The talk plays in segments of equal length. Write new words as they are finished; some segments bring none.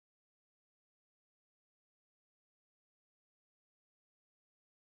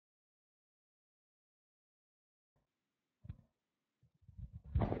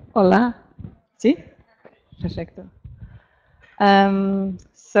Hola. ¿Sí? Perfecto.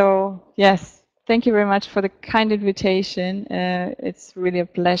 So, yes, thank you very much for the kind invitation. It's really a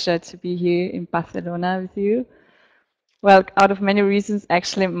pleasure to be here in Barcelona with you. Well, out of many reasons,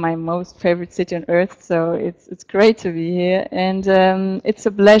 actually my most favorite city on earth, so it's great to be here. And it's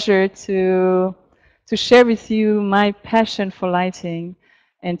a pleasure to share with you my passion for lighting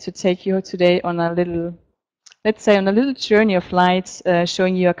and to take you today on a little, let's say, on a little journey of light,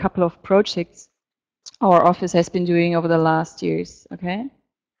 showing you a couple of projects our office has been doing over the last years. Okay.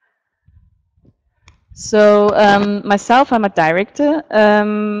 So myself, I'm a director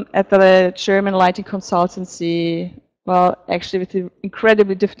at the German lighting consultancy. Well, actually, with the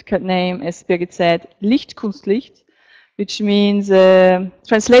incredibly difficult name, as Birgit said, Licht Kunst Licht, which means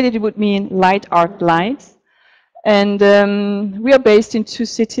translated it would mean light art light. And we are based in two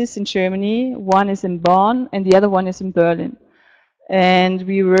cities in Germany. One is in Bonn, and the other one is in Berlin. And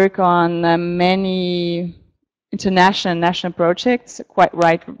we work on many international and national projects, quite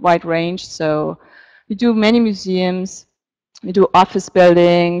wide range. So we do many museums, we do office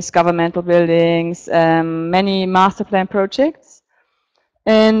buildings, governmental buildings, many master plan projects.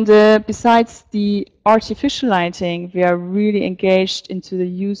 And besides the artificial lighting, we are really engaged into the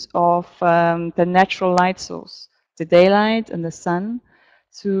use of the natural light source, the daylight and the sun,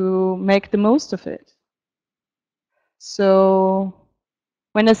 to make the most of it. So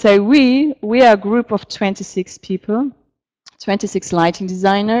when I say we are a group of 26 people, 26 lighting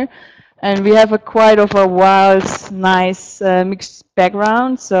designer, and we have a quite of a wild, nice mixed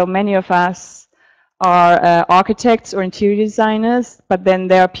background. So many of us are architects or interior designers, but then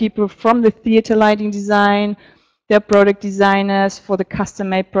there are people from the theater lighting design, there are product designers for the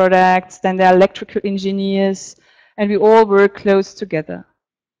custom-made products, then there are electrical engineers, and we all work close together.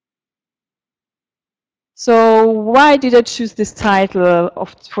 So why did I choose this title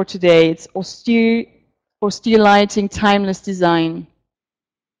for today? It's Austere Lighting, Timeless Design.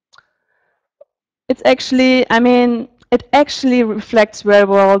 It's actually, I mean, it actually reflects very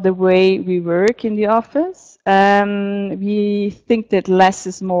well the way we work in the office. We think that less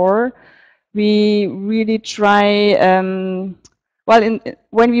is more. We really try, well,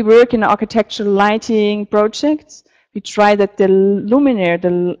 when we work in architectural lighting projects, we try that the luminaire,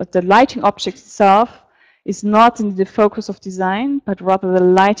 the lighting object itself, is not in the focus of design, but rather the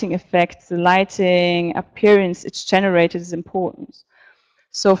lighting effect, the lighting appearance it's generated is important.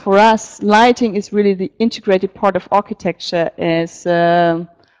 So for us, lighting is really the integrated part of architecture, as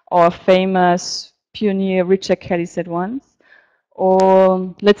our famous pioneer Richard Kelly said once.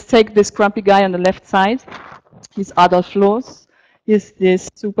 Or let's take this grumpy guy on the left side. He's Adolf Loos. He's this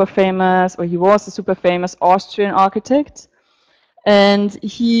super famous, or he was a super famous Austrian architect. And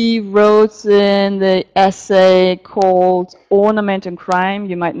he wrote in the essay called Ornament and Crime,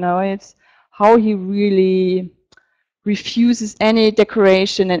 you might know it, how he really refuses any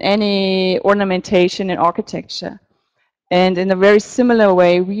decoration and any ornamentation in architecture. And in a very similar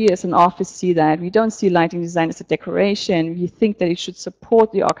way, we as an office see that. We don't see lighting design as a decoration. We think that it should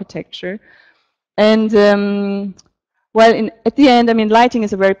support the architecture. And well, at the end, I mean, lighting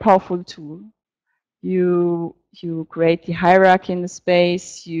is a very powerful tool. You create the hierarchy in the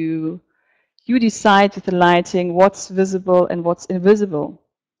space. You decide with the lighting what's visible and what's invisible.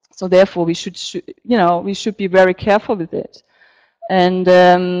 So therefore, we should be very careful with it. And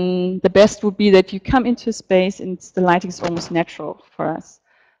the best would be that you come into a space and the lighting is almost natural for us.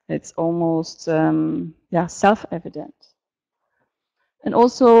 It's almost self-evident. And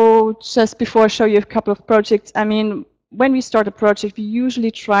also, just before I show you a couple of projects, I mean, when we start a project, we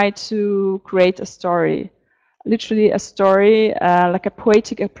usually try to create a story, literally a story, like a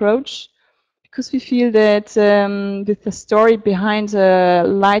poetic approach, because we feel that with the story behind a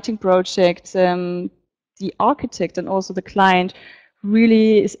lighting project, the architect and also the client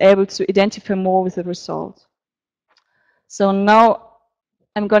really is able to identify more with the result. So now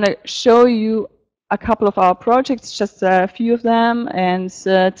I'm going to show you a couple of our projects, just a few of them, and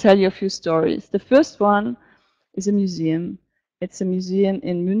tell you a few stories. The first one is a museum. It's a museum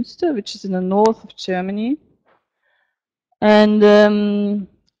in Münster, which is in the north of Germany. And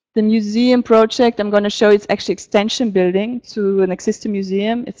the museum project I'm going to show, it's actually extension building to an existing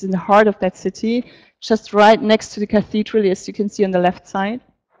museum. It's in the heart of that city, just right next to the cathedral, as you can see on the left side.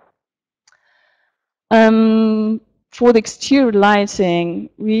 For the exterior lighting,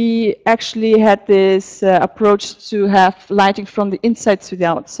 we actually had this approach to have lighting from the inside to the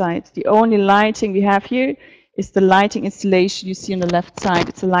outside. The only lighting we have here is the lighting installation you see on the left side.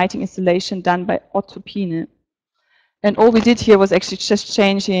 It's a lighting installation done by Otto Pine. And all we did here was actually just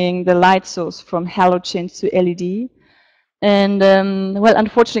changing the light source from halogen to LED. And well,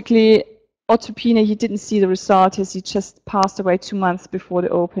 unfortunately, Otto Pine, he didn't see the result as he just passed away 2 months before the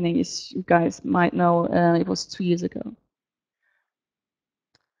opening, as you guys might know. It was 2 years ago.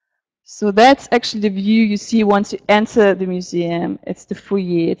 So that's actually the view you see once you enter the museum. It's the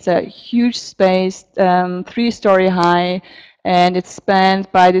foyer. It's a huge space, 3-story high, and it's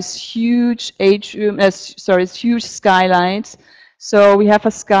spanned by this huge atrium, it's huge skylight. So we have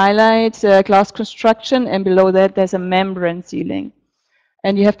a skylight, glass construction, and below that there's a membrane ceiling.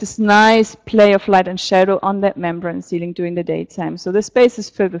 And you have this nice play of light and shadow on that membrane ceiling during the daytime. So the space is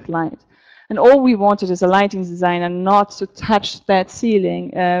filled with light. And all we wanted as a lighting designer not to touch that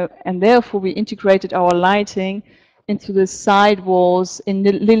ceiling. And therefore we integrated our lighting into the side walls in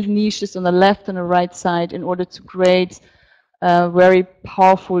little niches on the left and the right side in order to create very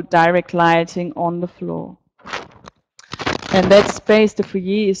powerful direct lighting on the floor. And that space, the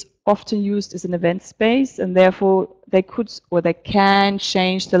foyer, is often used as an event space, and therefore they could or they can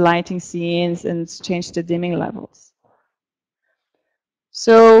change the lighting scenes and change the dimming levels.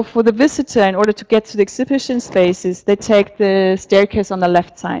 So for the visitor, in order to get to the exhibition spaces, they take the staircase on the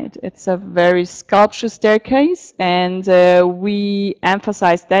left side. It's a very sculptured staircase, and we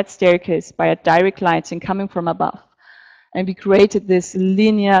emphasize that staircase by a direct lighting coming from above. And we created this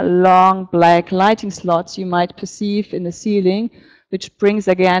linear, long, black lighting slots you might perceive in the ceiling, which brings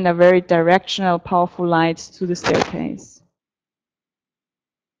again a very directional, powerful light to the staircase.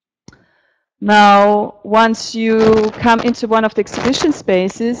 Now, once you come into one of the exhibition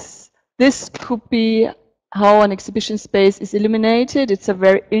spaces, this could be how an exhibition space is illuminated. It's a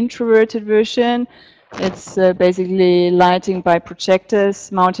very introverted version. It's basically lighting by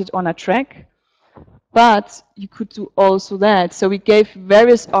projectors mounted on a track. But you could do also that. So we gave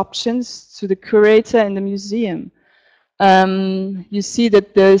various options to the curator in the museum. You see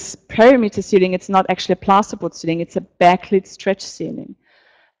that this perimeter ceiling, it's not actually a plasterboard ceiling, it's a backlit stretch ceiling.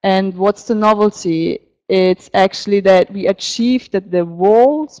 And what's the novelty? It's actually that we achieved that the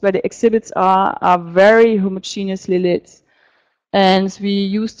walls where the exhibits are very homogeneously lit. And we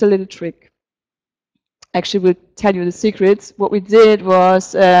used a little trick. Actually, we'll tell you the secrets. What we did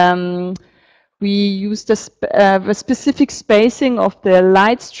was we used a specific spacing of the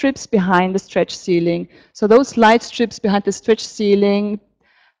light strips behind the stretch ceiling. So those light strips behind the stretch ceiling,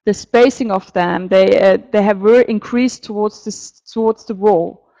 the spacing of them, were increased towards the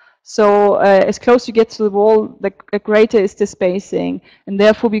wall. So as close you get to the wall, the greater is the spacing. And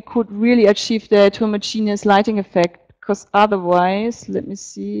therefore we could really achieve that homogeneous lighting effect, because otherwise, let me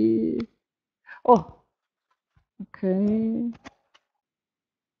see. Oh, okay.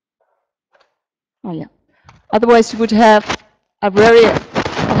 Oh yeah. Otherwise, you would have a very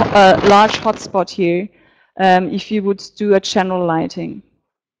large hotspot here if you would do a channel lighting.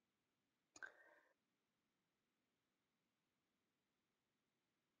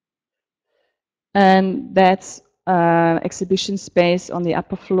 And that's exhibition space on the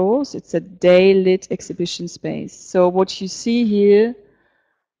upper floors. It's a day-lit exhibition space. So what you see here,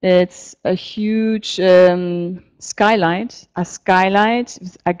 it's a huge skylight,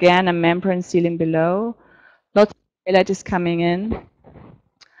 with, again, a membrane ceiling below. Lots of daylight is coming in.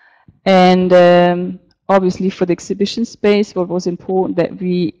 And obviously for the exhibition space, what was important that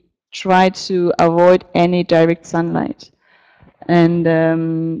we tried to avoid any direct sunlight. And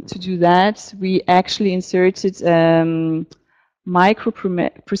to do that, we actually inserted micro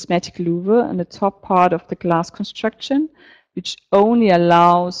prismatic louver on the top part of the glass construction, which only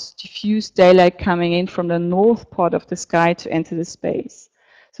allows diffuse daylight coming in from the north part of the sky to enter the space.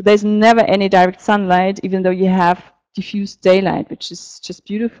 So there's never any direct sunlight, even though you have diffuse daylight, which is just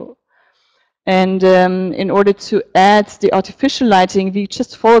beautiful. And in order to add the artificial lighting, we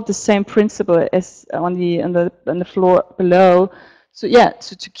just followed the same principle as on the floor below. So yeah,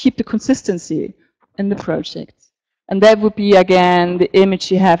 to keep the consistency in the project. And that would be, again, the image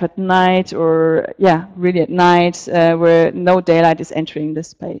you have at night, or yeah, really at night, where no daylight is entering the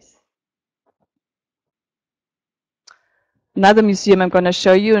space. Another museum I'm going to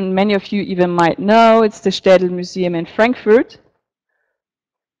show you, and many of you even might know, it's the Städel Museum in Frankfurt.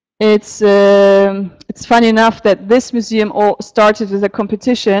 It's funny enough that this museum all started with a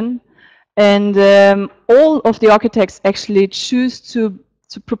competition, and all of the architects actually choose to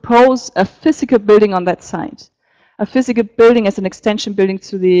propose a physical building on that site. A physical building as an extension building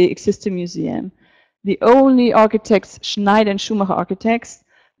to the existing museum. The only architects, Schneider and Schumacher architects,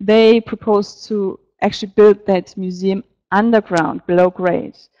 they proposed to actually build that museum underground, below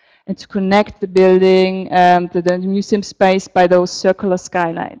grade, and to connect the building, the museum space, by those circular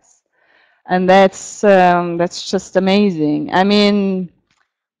skylights. And that's just amazing. I mean,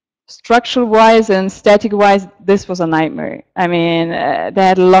 Structural wise and static wise, this was a nightmare. I mean, they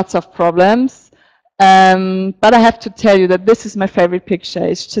had lots of problems. But I have to tell you that this is my favorite picture.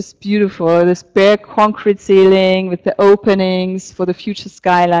 It's just beautiful. This bare concrete ceiling with the openings for the future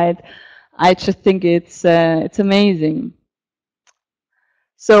skylight. I just think it's amazing.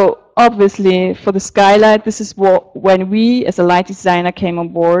 So obviously for the skylight, this is what when we as a light designer came on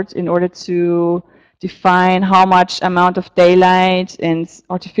board in order to define how much amount of daylight and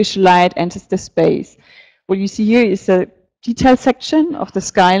artificial light enters the space. What you see here is a detail section of the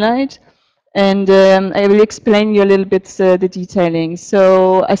skylight, and I will explain you a little bit the detailing.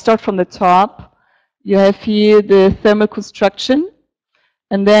 So I start from the top. You have here the thermal construction,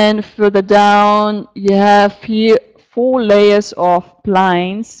 and then further down, you have here 4 layers of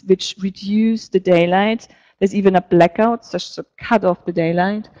blinds which reduce the daylight. There's even a blackout, just to cut off the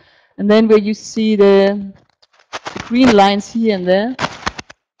daylight. And then where you see the green lines here and there,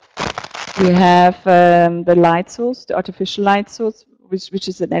 we have the light source, the artificial light source, which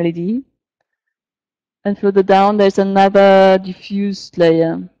is an LED. And further down, there's another diffusing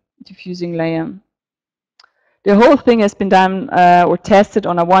layer. The whole thing has been done or tested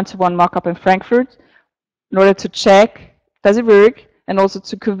on a one-to-one mock-up in Frankfurt in order to check, does it work, and also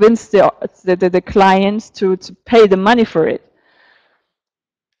to convince the clients to pay the money for it.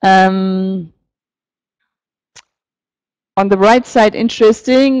 On the right side,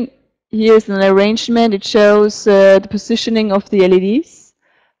 interesting, here's an arrangement. It shows the positioning of the LEDs.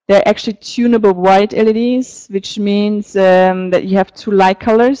 They're actually tunable white LEDs, which means that you have 2 light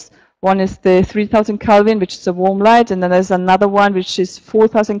colors. One is the 3000 Kelvin, which is a warm light, and then there's another one which is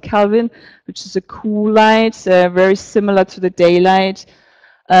 4000 Kelvin, which is a cool light, very similar to the daylight,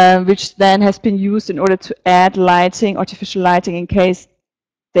 which then has been used in order to add lighting, artificial lighting, in case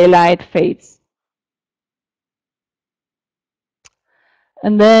daylight fades.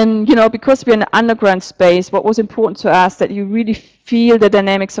 And then, you know, because we're in an underground space, what was important to us that you really feel the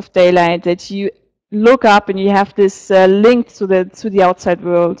dynamics of daylight, that you look up and you have this link to the outside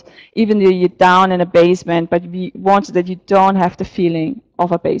world, even though you're down in a basement, but we wanted that you don't have the feeling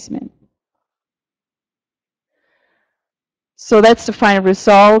of a basement. So that's the final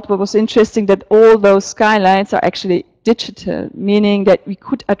result. What was interesting that all those skylights are actually digital, meaning that we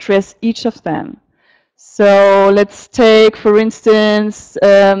could address each of them. So let's take, for instance,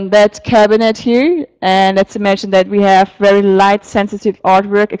 that cabinet here, and let's imagine that we have very light-sensitive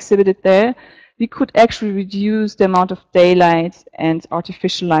artwork exhibited there. We could actually reduce the amount of daylight and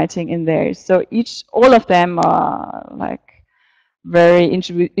artificial lighting in there. So all of them are like very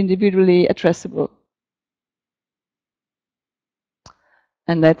individually addressable.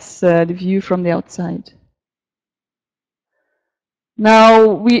 And that's the view from the outside. Now,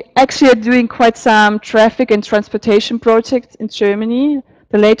 we actually are doing quite some traffic and transportation projects in Germany.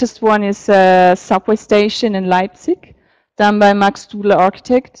 The latest one is a subway station in Leipzig, done by Max Dudler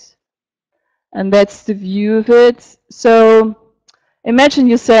Architects. And that's the view of it. So imagine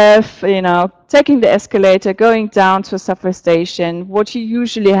yourself, you know, taking the escalator, going down to a subway station. What you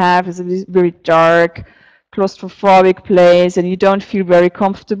usually have is a very dark, claustrophobic place, and you don't feel very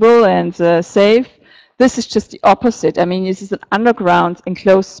comfortable and safe. This is just the opposite. I mean, this is an underground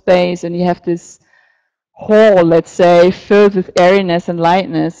enclosed space, and you have this hall, let's say, filled with airiness and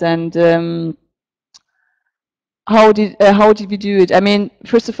lightness. And how did we do it? I mean,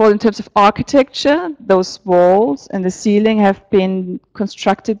 first of all, in terms of architecture, those walls and the ceiling have been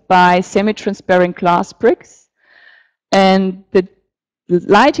constructed by semi-transparent glass bricks, and the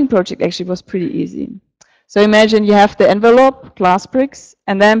lighting project actually was pretty easy. So imagine you have the envelope, glass bricks,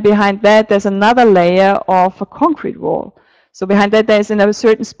 and then behind that there's another layer of a concrete wall. So behind that there's in a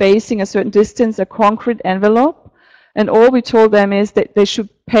certain spacing, a certain distance, a concrete envelope, and all we told them is that they should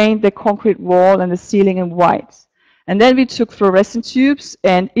paint the concrete wall and the ceiling in white. And then we took fluorescent tubes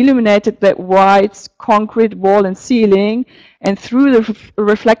and illuminated that white concrete wall and ceiling, and through the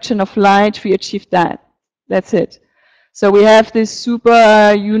reflection of light we achieved that. That's it. So we have this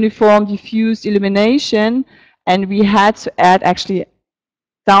super uniform diffused illumination, and we had to add actually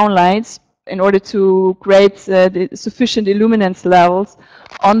downlights in order to create the sufficient illuminance levels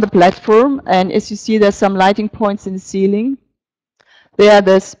on the platform. And as you see, there's some lighting points in the ceiling. There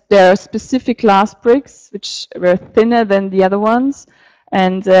are specific glass bricks which were thinner than the other ones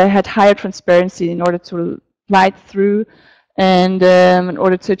and had higher transparency in order to light through, and in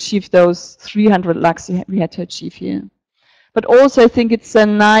order to achieve those 300 lux we had to achieve here. But also I think it's a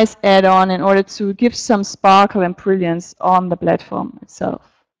nice add-on in order to give some sparkle and brilliance on the platform itself.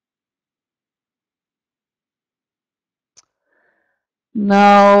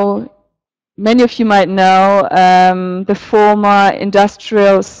 Now, many of you might know the former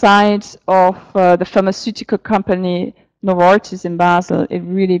industrial site of the pharmaceutical company Novartis in Basel.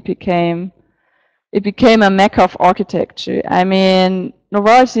 It became a mecca of architecture. I mean,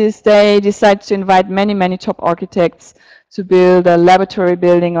 Novartis, they decided to invite many, many top architects to build a laboratory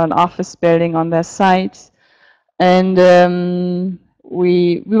building or an office building on their site. And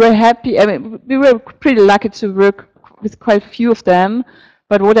we were happy. I mean, we were pretty lucky to work with quite a few of them.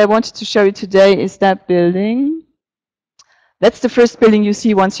 But what I wanted to show you today is that building. That's the first building you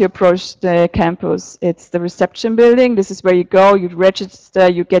see once you approach the campus. It's the reception building. This is where you go, you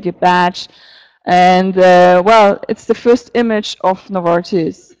register, you get your badge. And well, it's the first image of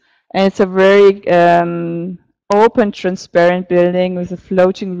Novartis. And it's a very open, transparent building with a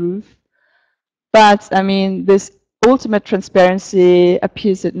floating roof. But I mean, this ultimate transparency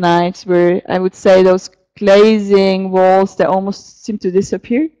appears at night, where I would say those glazing walls, they almost seem to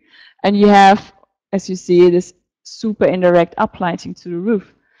disappear. And you have, as you see, this super indirect uplighting to the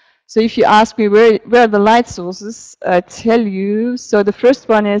roof. So if you ask me where are the light sources, I tell you, so the first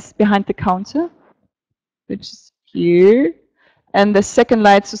one is behind the counter, which is here. And the second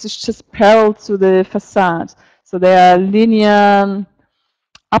light source is just parallel to the facade. So there are linear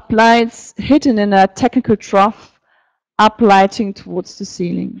uplights hidden in a technical trough, uplighting towards the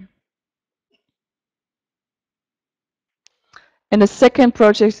ceiling. And the second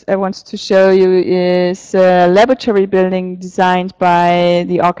project I want to show you is a laboratory building designed by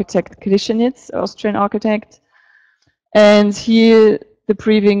the architect Klischenitz, Austrian architect. And here the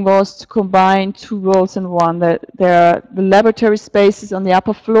briefing was to combine two worlds in one. There are the laboratory spaces on the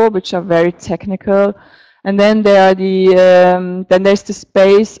upper floor, which are very technical. And then there are then there's the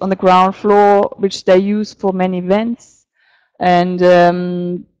space on the ground floor, which they use for many events.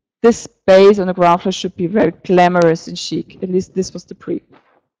 And this space on the ground floor should be very glamorous and chic. At least this was the brief.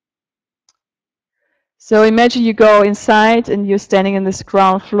 So imagine you go inside and you're standing in this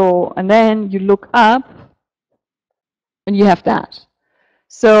ground floor, and then you look up and you have that.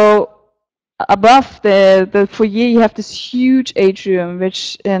 So above the foyer, you have this huge atrium,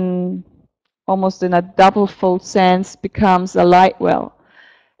 which almost in a double-fold sense becomes a light well.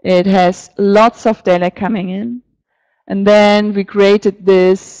 It has lots of daylight coming in. And then we created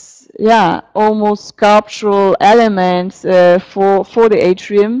this, almost sculptural element for the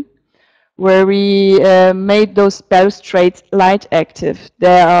atrium, where we made those balustrades light active.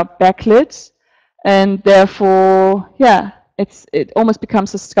 They are backlit, and therefore, it almost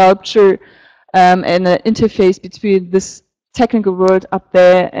becomes a sculpture and an interface between this technical world up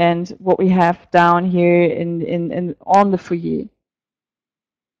there and what we have down here on the foyer.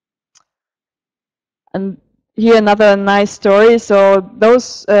 And here another nice story. So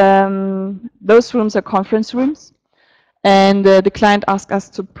those rooms are conference rooms, and the client asked us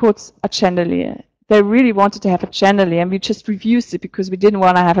to put a chandelier. They really wanted to have a chandelier, and we just refused it because we didn't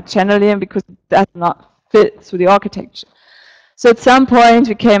want to have a chandelier because it does not fit to the architecture. So at some point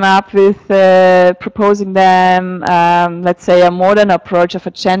we came up with proposing them, let's say, a modern approach of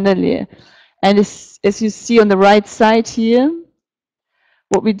a chandelier. And as you see on the right side here,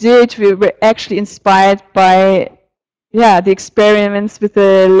 what we did, we were actually inspired by the experiments with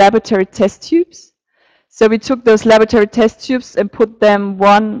the laboratory test tubes. So we took those laboratory test tubes and put them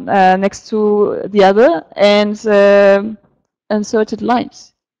one next to the other and inserted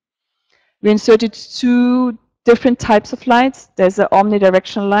lights. We inserted two different types of lights. There's an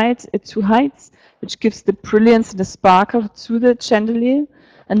omnidirectional light at 2 heights, which gives the brilliance and the sparkle to the chandelier.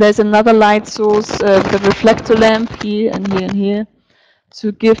 And there's another light source, the reflector lamp here and here and here,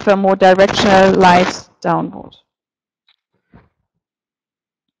 to give a more directional light downward.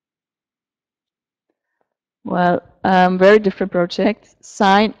 Well, very different project.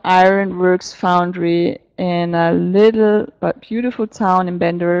 Sign Iron Works Foundry in a little but beautiful town in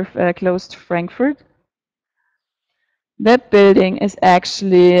Bendorf, close to Frankfurt. That building is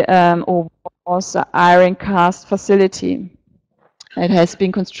actually was an iron cast facility. It has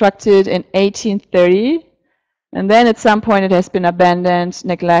been constructed in 1830, and then at some point it has been abandoned,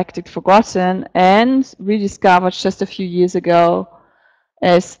 neglected, forgotten, and rediscovered just a few years ago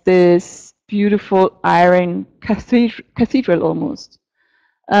as this beautiful iron cathedral almost.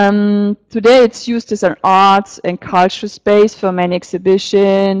 Today it's used as an art and cultural space for many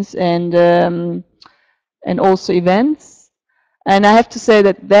exhibitions and also events. And I have to say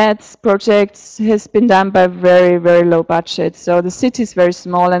that that project has been done by very, very low budget. So the city is very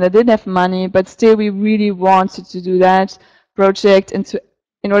small and I didn't have money, but still we really wanted to do that project and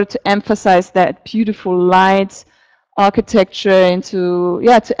in order to emphasize that beautiful light architecture and to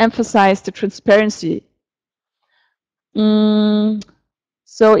emphasize the transparency.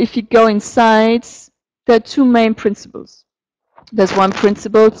 So if you go inside, there are two main principles. There's one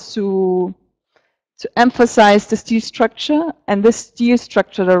principle to emphasize the steel structure, and this steel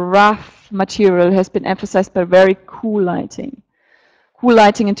structure, the rough material, has been emphasized by very cool lighting. Cool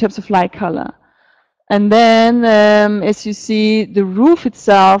lighting in terms of light color. And then, as you see, the roof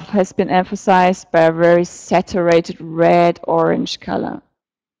itself has been emphasized by a very saturated red-orange color.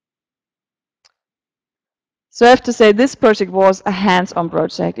 So I have to say this project was a hands-on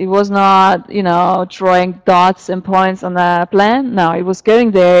project. It was not, you know, drawing dots and points on a plan. No, it was going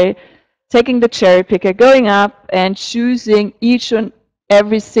there, taking the cherry picker, going up and choosing each and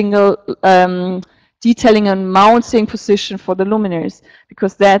every single detailing and mounting position for the luminaires,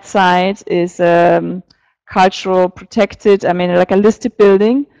 because that site is cultural protected, I mean, like a listed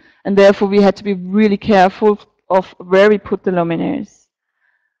building, and therefore we had to be really careful of where we put the luminaires.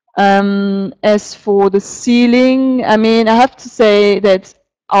 As for the ceiling, I mean, I have to say that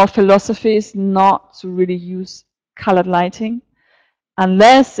our philosophy is not to really use colored lighting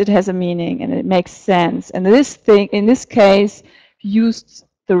unless it has a meaning and it makes sense. And in this case, used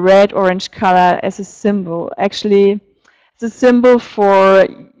the red-orange color as a symbol. Actually, it's a symbol for,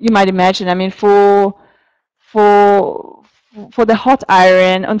 you might imagine, I mean, for for the hot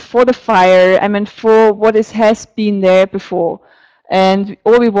iron and for the fire, I mean, for what has been there before. And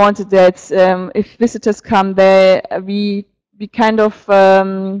all we wanted that if visitors come there, we kind of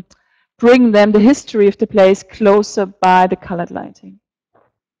bring them the history of the place closer by the colored lighting.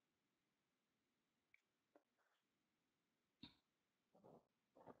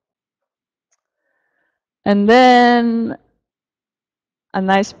 And then a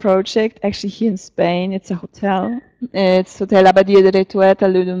nice project, actually here in Spain, it's a hotel. It's Hotel Abadia de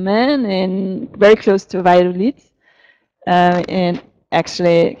Retuerta Le Domaine, in very close to Valladolid. And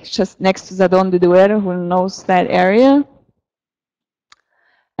actually just next to Zadón de Duero, who knows that area.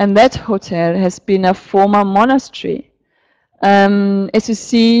 And that hotel has been a former monastery. As you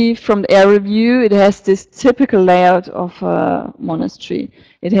see from the aerial view, it has this typical layout of a monastery.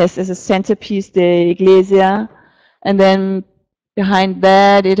 It has as a centerpiece the iglesia, and then behind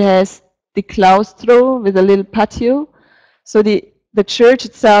that it has the claustro with a little patio. So the church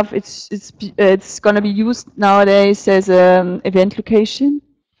itself, it's going to be used nowadays as an event location,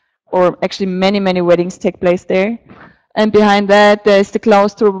 or actually many weddings take place there. And behind that, there's the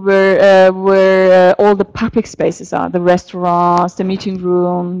claustro where all the public spaces are, the restaurants, the meeting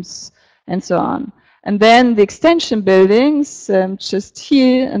rooms, and so on. And then the extension buildings, just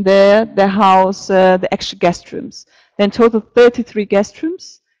here and there, they house the extra guest rooms. Then total 33 guest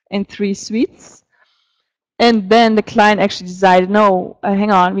rooms and 3 suites. And then the client actually decided, no,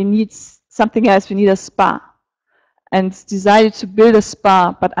 hang on, we need something else, we need a spa. And decided to build a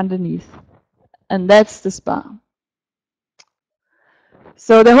spa, but underneath. And that's the spa.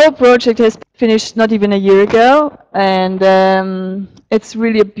 So the whole project has finished not even a year ago, and it's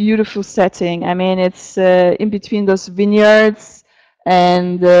really a beautiful setting. I mean, it's in between those vineyards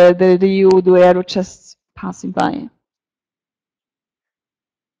and the Rio Duero just passing by.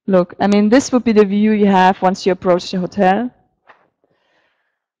 Look, I mean, this would be the view you have once you approach the hotel.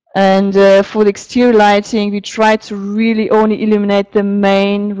 And for the exterior lighting, we try to really only illuminate the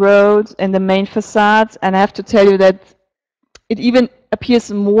main road and the main facade. And I have to tell you that it even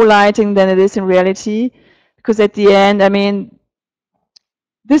appears more lighting than it is in reality, because at the end, I mean,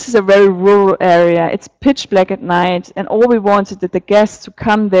 this is a very rural area. It's pitch black at night, and all we wanted that the guests who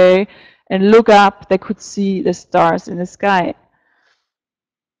come there and look up, they could see the stars in the sky.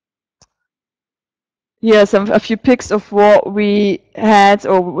 Here are a few pics of what we had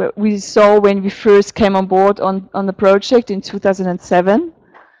or we saw when we first came on board on the project in 2007.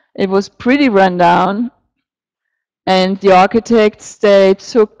 It was pretty run down. And the architects, they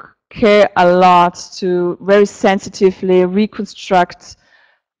took care a lot to very sensitively reconstruct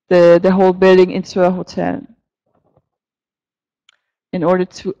the whole building into a hotel. In order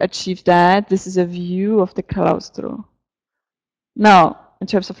to achieve that, this is a view of the claustro. Now, in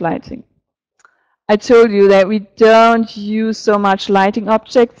terms of lighting. I told you that we don't use so much lighting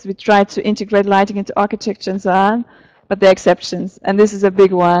objects. We try to integrate lighting into architecture and so on, but there are exceptions. And this is a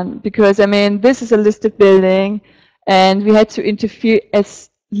big one, because, I mean, this is a listed building, and we had to interfere as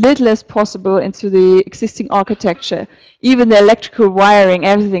little as possible into the existing architecture. Even the electrical wiring,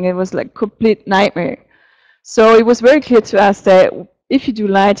 everything, it was like a complete nightmare. So it was very clear to us that if you do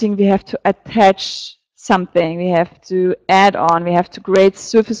lighting, we have to attach something. We have to add on. We have to create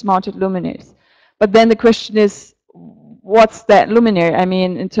surface-mounted luminaires. But then the question is, what's that luminaire? I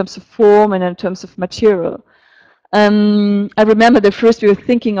mean, in terms of form and in terms of material. I remember the first we were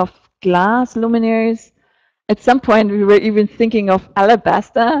thinking of glass luminaires, At some point, we were even thinking of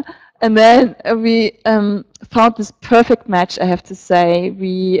alabaster, and then we found this perfect match, I have to say.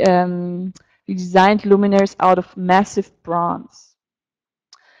 We designed luminaires out of massive bronze.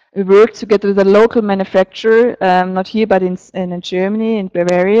 We worked together with a local manufacturer, not here, but in Germany, in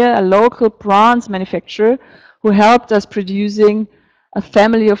Bavaria, a local bronze manufacturer who helped us producing a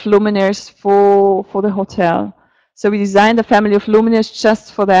family of luminaires for the hotel. So we designed a family of luminaires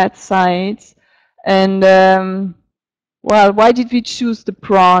just for that site. And well, why did we choose the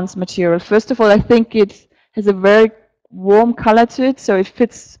bronze material? First of all, I think it has a very warm color to it, so it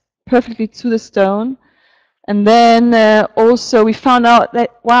fits perfectly to the stone. And then also we found out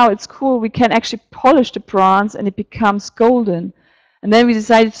that, wow, it's cool, we can actually polish the bronze and it becomes golden. And then we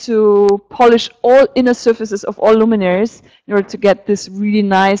decided to polish all inner surfaces of all luminaires in order to get this really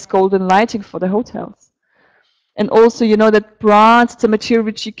nice golden lighting for the hotels. And also, you know that bronze is a material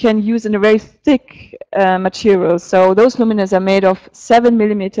which you can use in a very thick material. So those luminaires are made of 7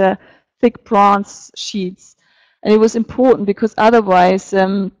 mm thick bronze sheets. And it was important because otherwise,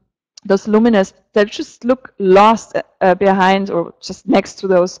 those luminaires, they just look lost behind or just next to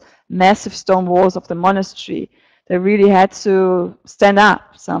those massive stone walls of the monastery. They really had to stand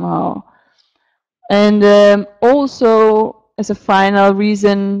up somehow. And also, as a final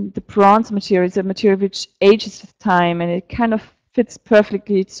reason, the bronze material is a material which ages with time, and it kind of fits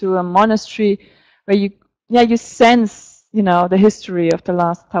perfectly to a monastery where you sense, you know, the history of the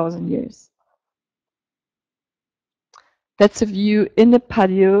last 1,000 years. That's a view in the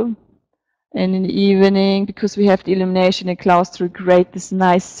patio, and in the evening, because we have the illumination in clouds to create this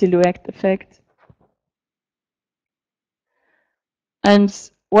nice silhouette effect. And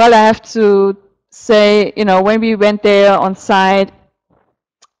well, I have to say, you know, when we went there on site,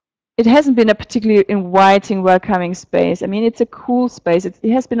 it hasn't been a particularly inviting, welcoming space. I mean, it's a cool space. It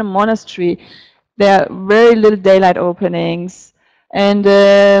has been a monastery. There are very little daylight openings. And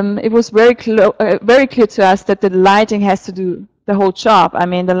it was very clear to us that the lighting has to do the whole job. I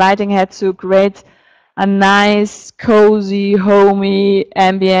mean, the lighting had to create a nice, cozy, homey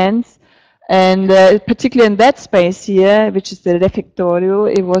ambience. And particularly in that space here, which is the refectorio,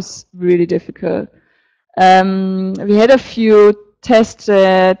 it was really difficult. We had a few test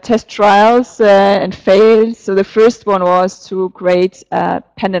trials and failed. So the first one was to create a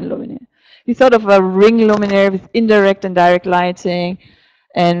pendant luminaire. We thought of a ring luminaire with indirect and direct lighting,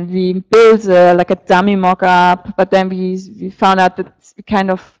 and we built like a dummy mock-up. But then we found out that we kind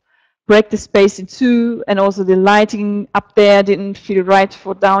of break the space in two, and also the lighting up there didn't feel right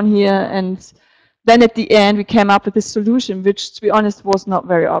for down here. And then at the end, we came up with a solution, which, to be honest, was not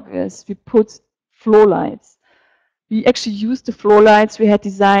very obvious. We put floor lights. We actually used the floor lights we had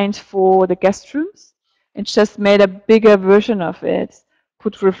designed for the guest rooms and just made a bigger version of it.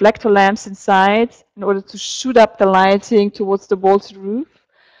 Put reflector lamps inside in order to shoot up the lighting towards the vaulted roof.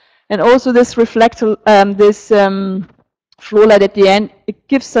 And also this reflector, floor light at the end, it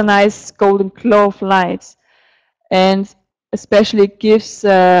gives a nice golden glow of light. And especially it gives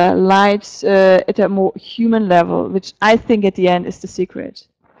light at a more human level, which I think at the end is the secret.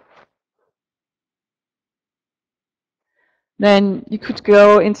 Then you could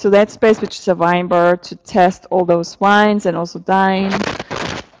go into that space, which is a wine bar, to test all those wines and also dine.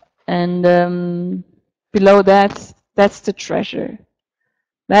 And below that, that's the treasure.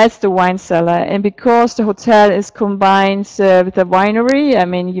 That's the wine cellar. And because the hotel is combined with a winery, I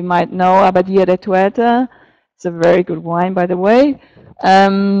mean, you might know Abadia de Tueta. It's a very good wine, by the way.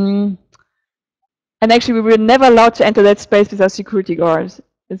 And actually, we were never allowed to enter that space without security guards.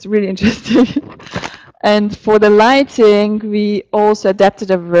 It's really interesting. And for the lighting, we also adapted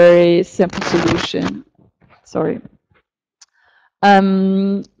a very simple solution. Sorry.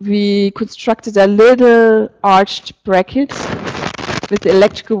 We constructed a little arched bracket with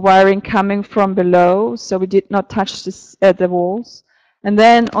electrical wiring coming from below, so we did not touch this, the walls. And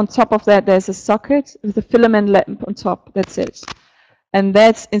then on top of that, there's a socket with a filament lamp on top. That's it. And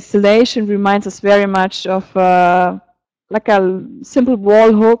that installation reminds us very much of like a simple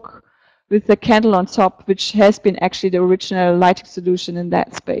wall hook with a candle on top, which has been actually the original lighting solution in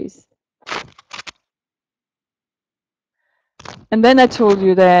that space. And then I told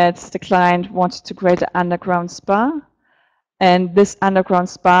you that the client wanted to create an underground spa. And this underground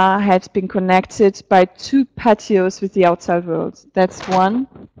spa had been connected by 2 patios with the outside world. That's one.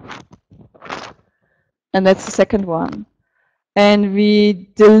 And that's the second one. And we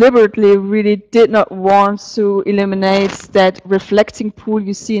deliberately really did not want to eliminate that reflecting pool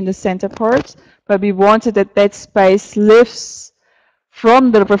you see in the center part, but we wanted that that space lives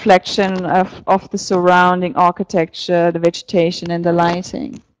from the reflection of the surrounding architecture, the vegetation, and the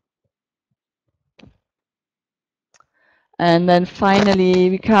lighting. And then finally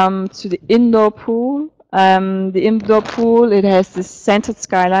we come to the indoor pool. The indoor pool, it has this centered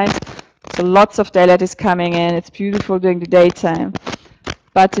skylight, so lots of daylight is coming in. It's beautiful during the daytime.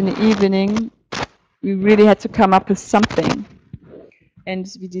 But in the evening, we really had to come up with something. And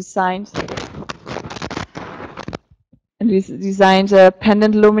we designed a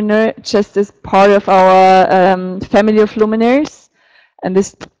pendant luminaire just as part of our family of luminaires. And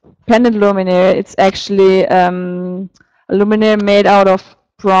this pendant luminaire, it's actually a luminaire made out of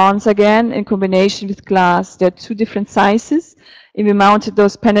bronze again in combination with glass. There are two different sizes, and we mounted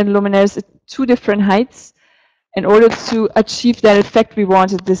those pendant luminaires at two different heights. In order to achieve that effect, we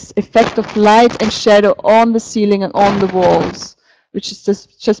wanted this effect of light and shadow on the ceiling and on the walls, which is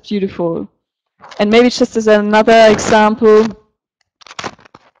just beautiful. And maybe just as another example,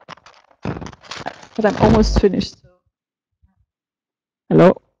 but I'm almost finished.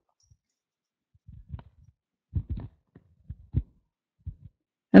 Hello?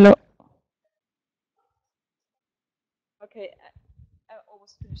 Hello? Okay, I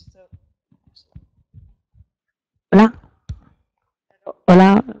almost finished. So. Hola?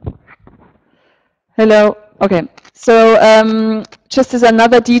 Hola? Hello? Okay. So just as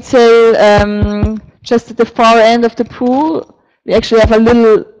another detail, just at the far end of the pool, we actually have a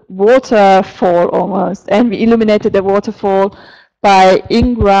little waterfall almost, and we illuminated the waterfall by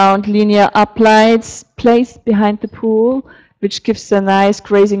in-ground linear uplights placed behind the pool, which gives a nice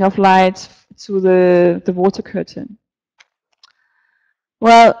grazing of light to the water curtain.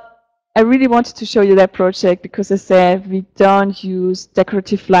 Well, I really wanted to show you that project because I said we don't use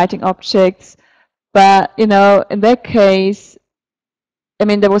decorative lighting objects, but you know, in that case, I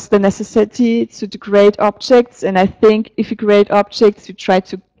mean, there was the necessity to create objects, and I think if you create objects, you try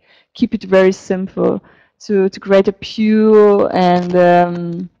to keep it very simple, to create a pure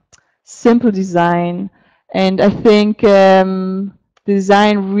and simple design. And I think the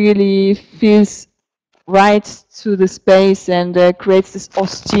design really feels right to the space and creates this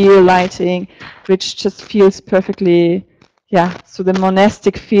austere lighting, which just feels perfectly, yeah, so the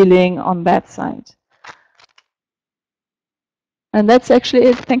monastic feeling on that side. And that's actually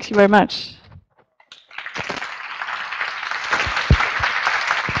it. Thank you very much.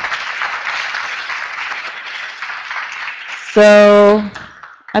 So,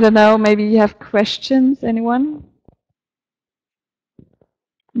 I don't know, maybe you have questions, anyone?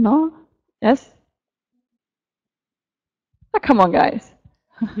 No? Yes? Oh, come on, guys.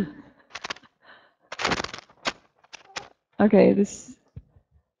 Okay, so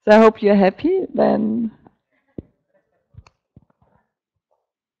I hope you're happy, then.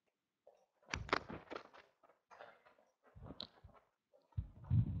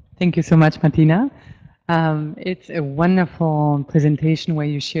 Thank you so much, Martina. It's a wonderful presentation where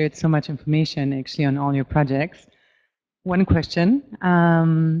you shared so much information actually on all your projects. One question,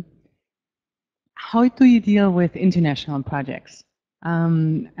 how do you deal with international projects? I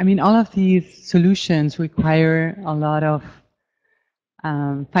mean, all of these solutions require a lot of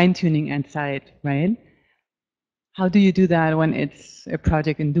fine-tuning inside, right? How do you do that when it's a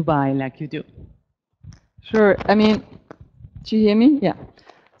project in Dubai like you do? Sure. I mean, do you hear me? Yeah.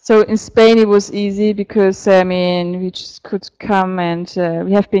 So in Spain it was easy because I mean we just could come and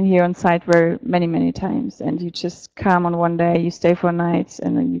we have been here on site very many times, and you just come on one day, you stay for a night,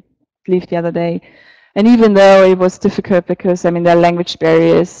 and then you leave the other day. And even though it was difficult because I mean there are language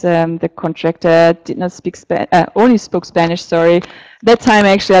barriers, the contractor did not speak only spoke Spanish. Sorry, that time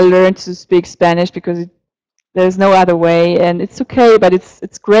actually I learned to speak Spanish because there's no other way, and it's okay, but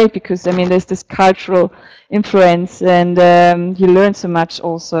it's great because I mean there's this cultural influence, and you learn so much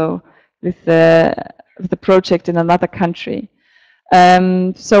also with the project in another country.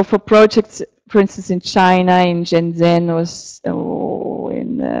 So for projects, for instance, in China, in Shenzhen,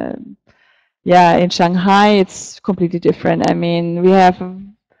 in Shanghai, it's completely different. I mean, we have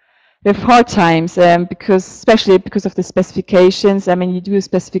hard times because, especially because of the specifications. I mean, you do the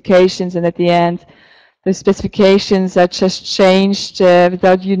specifications, and at the end, the specifications are just changed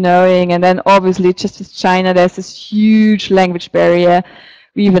without you knowing. And then obviously, just with China, there's this huge language barrier.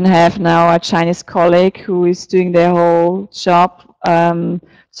 We even have now a Chinese colleague who is doing their whole job,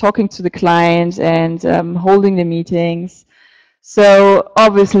 talking to the client and holding the meetings. So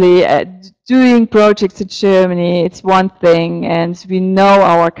obviously, doing projects in Germany, it's one thing, and we know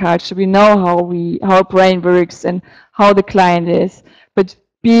our culture, we know how our brain works and how the client is. But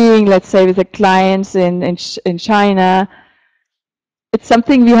being, let's say, with the clients in China, it's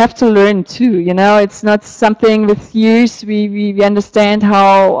something we have to learn too. You know, it's not something with years we understand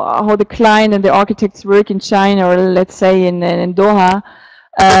how the client and the architects work in China, or let's say in Doha.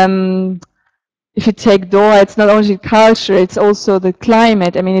 if you take Doha, it's not only culture, it's also the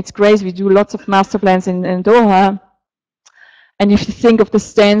climate. I mean, it's great. We do lots of master plans in Doha. And if you think of the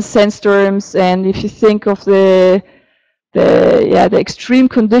sandstorms, and if you think of the extreme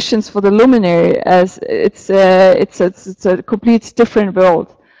conditions for the luminary, as it's a complete different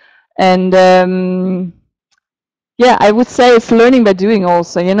world. And yeah, I would say it's learning by doing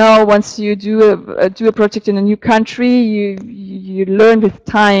also. You know, once you do a project in a new country, you learn with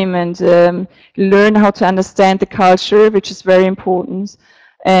time, and you learn how to understand the culture, which is very important,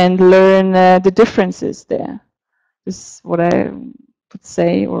 and learn the differences there. This is what I would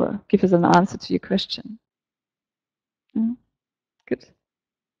say, or give as an answer to your question. Mm, good.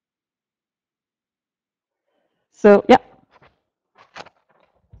 So yeah.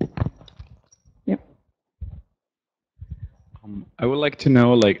 Yeah. I would like to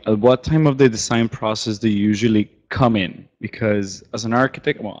know, like, at what time of the design process do you usually come in? Because as an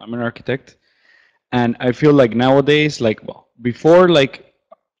architect, well, I'm an architect, and I feel like nowadays, like, well, before, like,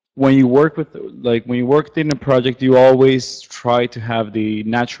 when you work with, like, when you worked in a project, you always try to have the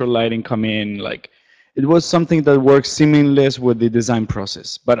natural lighting come in. Like, it was something that works seamless with the design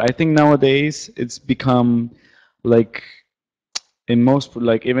process. But I think nowadays it's become like, in most,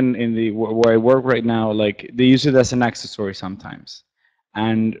 like, even in the where I work right now, like, they use it as an accessory sometimes,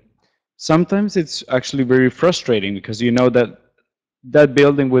 and sometimes it's actually very frustrating because you know that that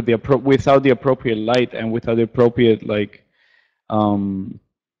building with the without the appropriate light and without the appropriate, like, um,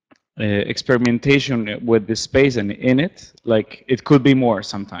 experimentation with the space and in it, like, it could be more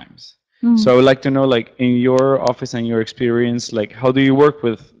sometimes. So I would like to know, like, in your office and your experience, like, how do you work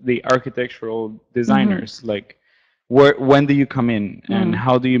with the architectural designers? Like, when do you come in, and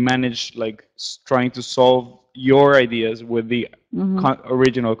how do you manage, like, trying to solve your ideas with the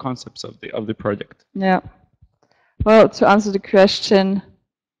original concepts of the project? Yeah. Well, to answer the question,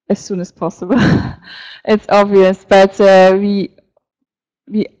 as soon as possible. It's obvious, but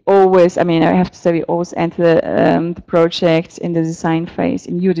we always, I mean, I have to say, we always enter the project in the design phase,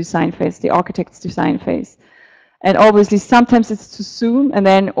 in your design phase, the architect's design phase. And obviously, sometimes it's too soon, and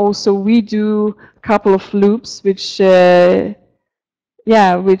then also we do a couple of loops, which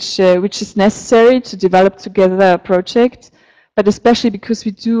yeah, which is necessary to develop together a project. But especially because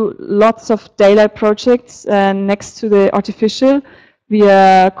we do lots of daylight projects next to the artificial, we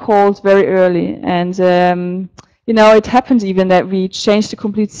are called very early. And you know, it happened even that we changed the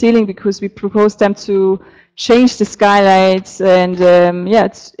complete ceiling because we proposed them to change the skylights, and yeah,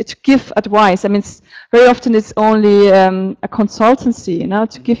 to give advice. I mean, very often it's only a consultancy, you know,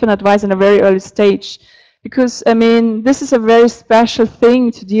 to give an advice in a very early stage. Because, I mean, this is a very special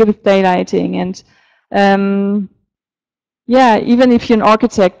thing to deal with daylighting. And yeah, even if you're an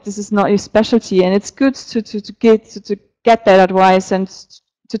architect, this is not your specialty. And it's good to get that advice and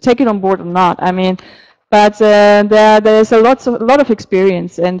to take it on board or not. I mean, but there's a lot of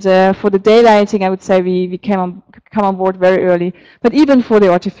experience. And for the daylighting, I would say we come on board very early. But even for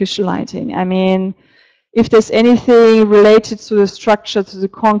the artificial lighting, I mean, if there's anything related to the structure, to the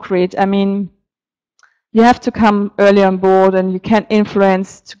concrete, I mean, you have to come early on board, and you can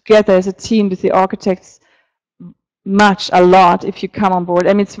influence together as a team with the architects a lot if you come on board.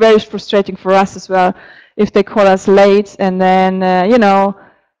 I mean, it's very frustrating for us as well if they call us late, and then you know,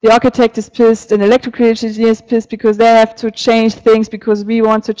 the architect is pissed and electrical engineer is pissed because they have to change things because we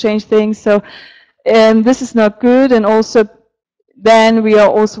want to change things. So this is not good, and also then we are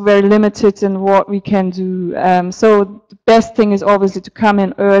also very limited in what we can do. So the best thing is obviously to come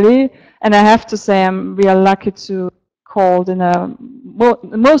in early, and I have to say we are lucky to called in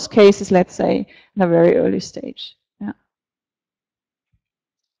most cases, let's say, in a very early stage. Yeah.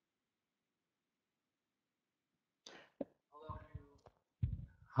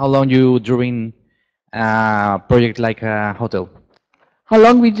 How long you during a project like a hotel? How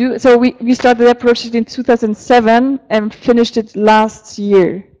long we do? So we started that project in 2007 and finished it last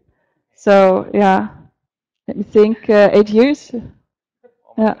year. So yeah, let me think, 8 years.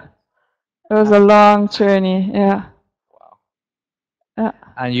 Yeah, it was a long journey. Yeah. Yeah.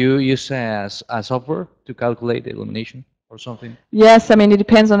 And you use a software to calculate the illumination or something? Yes, I mean, it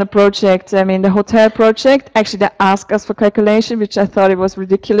depends on the project. I mean, the hotel project, actually, they asked us for calculation, which I thought it was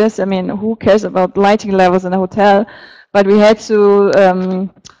ridiculous. I mean, who cares about lighting levels in a hotel? But we had to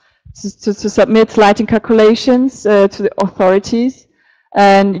submit lighting calculations to the authorities.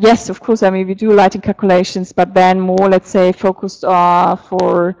 And yes, of course, I mean, we do lighting calculations, but then more, let's say, focused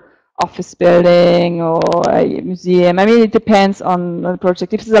for office building or a museum. I mean, it depends on the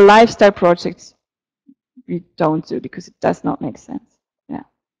project. If it's a lifestyle project, we don't do because it does not make sense. Yeah.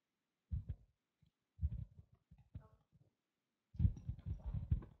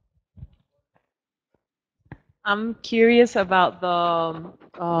 I'm curious about the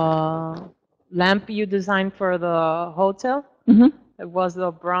lamp you designed for the hotel. Hmm. It was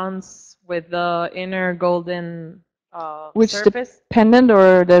the bronze with the inner golden Which the surface. pendant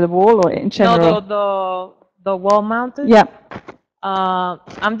or the wall or in No, general? the wall mounted. Yeah.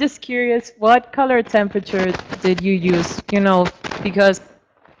 I'm just curious, what color temperature did you use? You know, because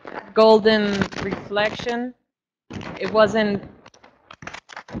golden reflection, it wasn't,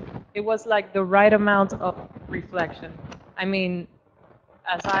 it was like the right amount of reflection. I mean,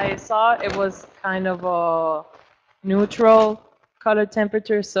 as I saw, it was kind of a neutral color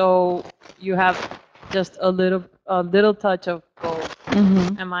temperature, so you have just a little touch of gold.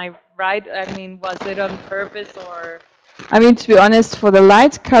 Hmm. Am I right? I mean, was it on purpose or? I mean, to be honest, for the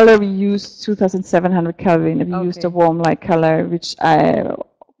light color, we used 2700 Kelvin. We used a Okay. warm light color, which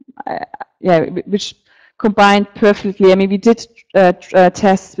yeah, which combined perfectly. I mean, we did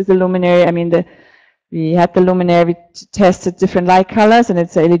tests with the luminary. I mean, we had the luminary. We tested different light colors, and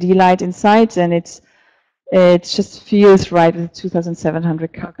it's a LED light inside, and it just feels right with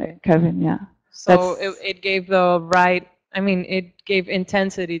 2700 Okay. Kelvin. Yeah. So That's it gave the right, I mean, it gave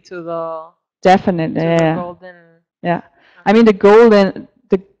intensity definite. to the Yeah. golden. Yeah. I mean, the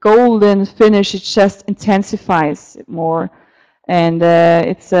golden finish, it just intensifies it more. And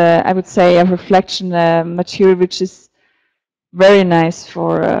it's, I would say, a reflection material which is very nice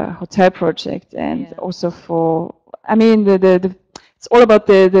for a hotel project and Yeah. also for, I mean, it's all about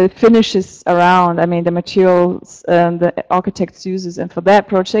the finishes around. I mean, the materials the architects uses. And for that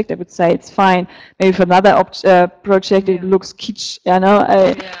project, I would say it's fine. Maybe for another project, it Yeah. looks kitsch, you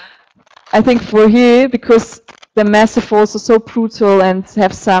know. Yeah. I think for here, because the massive walls are so brutal and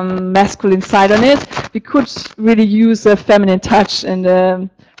have some masculine side on it, we could really use a feminine touch and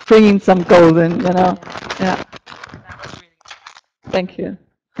bring in some golden, you know. Yeah, That was really good. thank you.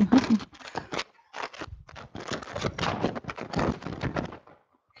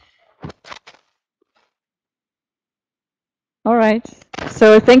 All right.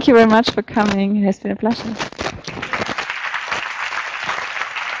 So thank you very much for coming. It has been a pleasure.